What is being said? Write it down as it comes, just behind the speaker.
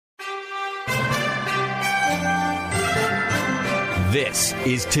This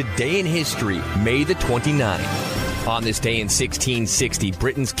is Today in History, May the 29th. On this day in 1660,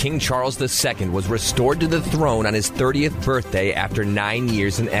 Britain's King Charles II was restored to the throne on his 30th birthday after 9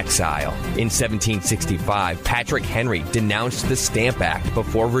 years in exile. In 1765, Patrick Henry denounced the Stamp Act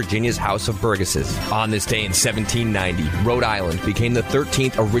before Virginia's House of Burgesses. On this day in 1790, Rhode Island became the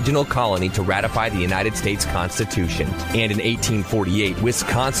 13th original colony to ratify the United States Constitution. And in 1848,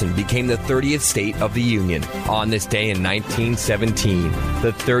 Wisconsin became the 30th state of the Union. On this day in 1917,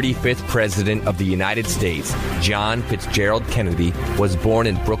 the 35th President of the United States, John Fitzgerald Kennedy, was born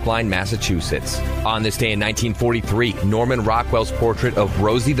in Brookline, Massachusetts. On this day in 1943, Norman Rockwell's portrait of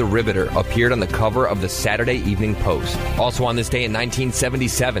Rosie the Riveter appeared on the cover of the Saturday Evening Post. Also on this day in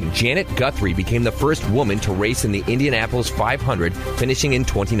 1977, Janet Guthrie became the first woman to race in the Indianapolis 500, finishing in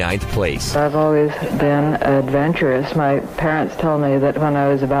 29th place. I've always been adventurous. My parents told me that when I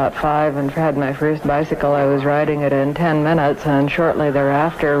was about 5 and had my first bicycle, I was riding it in 10 minutes, and shortly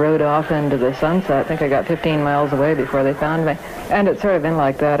thereafter rode off into the sunset. I think I got 15 miles away before they found me. And it's sort of been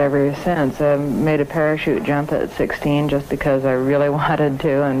like that ever since. I made a parachute jump at 16 just because I really wanted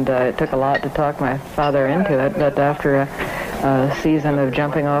to, and it took a lot to talk my father into it. But after a season of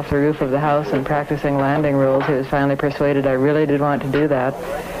jumping off the roof of the house and practicing landing rules, he was finally persuaded I really did want to do that.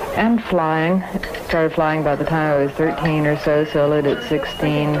 And flying. Started flying by the time I was 13 or so, sold at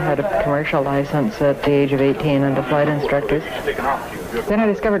 16, had a commercial license at the age of 18 under flight instructors. Then I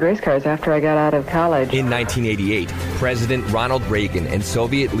discovered race cars after I got out of college. In 1988, President Ronald Reagan and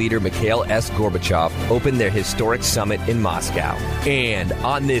Soviet leader Mikhail S. Gorbachev opened their historic summit in Moscow. And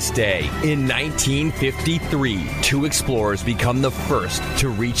on this day, in 1953, two explorers become the first to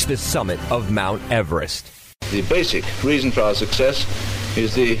reach the summit of Mount Everest. The basic reason for our success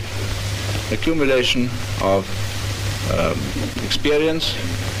is the accumulation of experience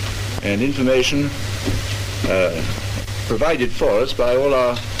and information provided for us by all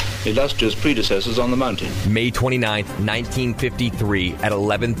our illustrious predecessors on the mountain. May 29th, 1953, at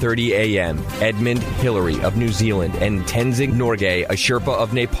 11:30 a.m., Edmund Hillary of New Zealand and Tenzing Norgay, a Sherpa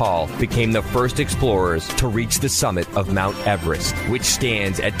of Nepal, became the first explorers to reach the summit of Mount Everest, which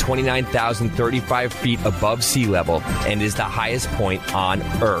stands at 29,035 feet above sea level and is the highest point on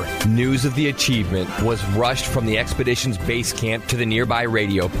Earth. News of the achievement was rushed from the expedition's base camp to the nearby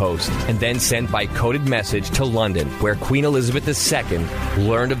radio post and then sent by coded message to London, where Queen Elizabeth II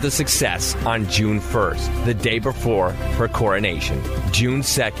learned of the success on June 1st, the day before her coronation. June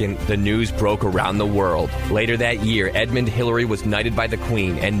 2nd, the news broke around the world. Later that year, Edmund Hillary was knighted by the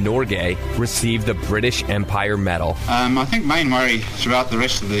Queen, and Norgay received the British Empire Medal. I think main worry throughout the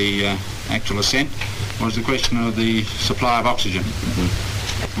rest of the actual ascent was the question of the supply of oxygen.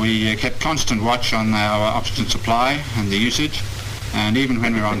 We kept constant watch on our oxygen supply and the usage, and even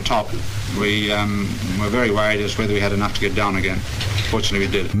when we were on top, we were very worried as to whether we had enough to get down again. Fortunately,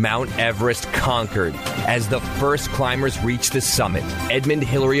 we did. Mount Everest conquered as the first climbers reached the summit. Edmund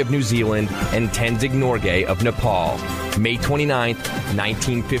Hillary of New Zealand and Tenzing Norgay of Nepal. May 29th,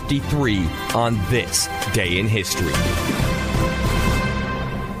 1953, on this day in history.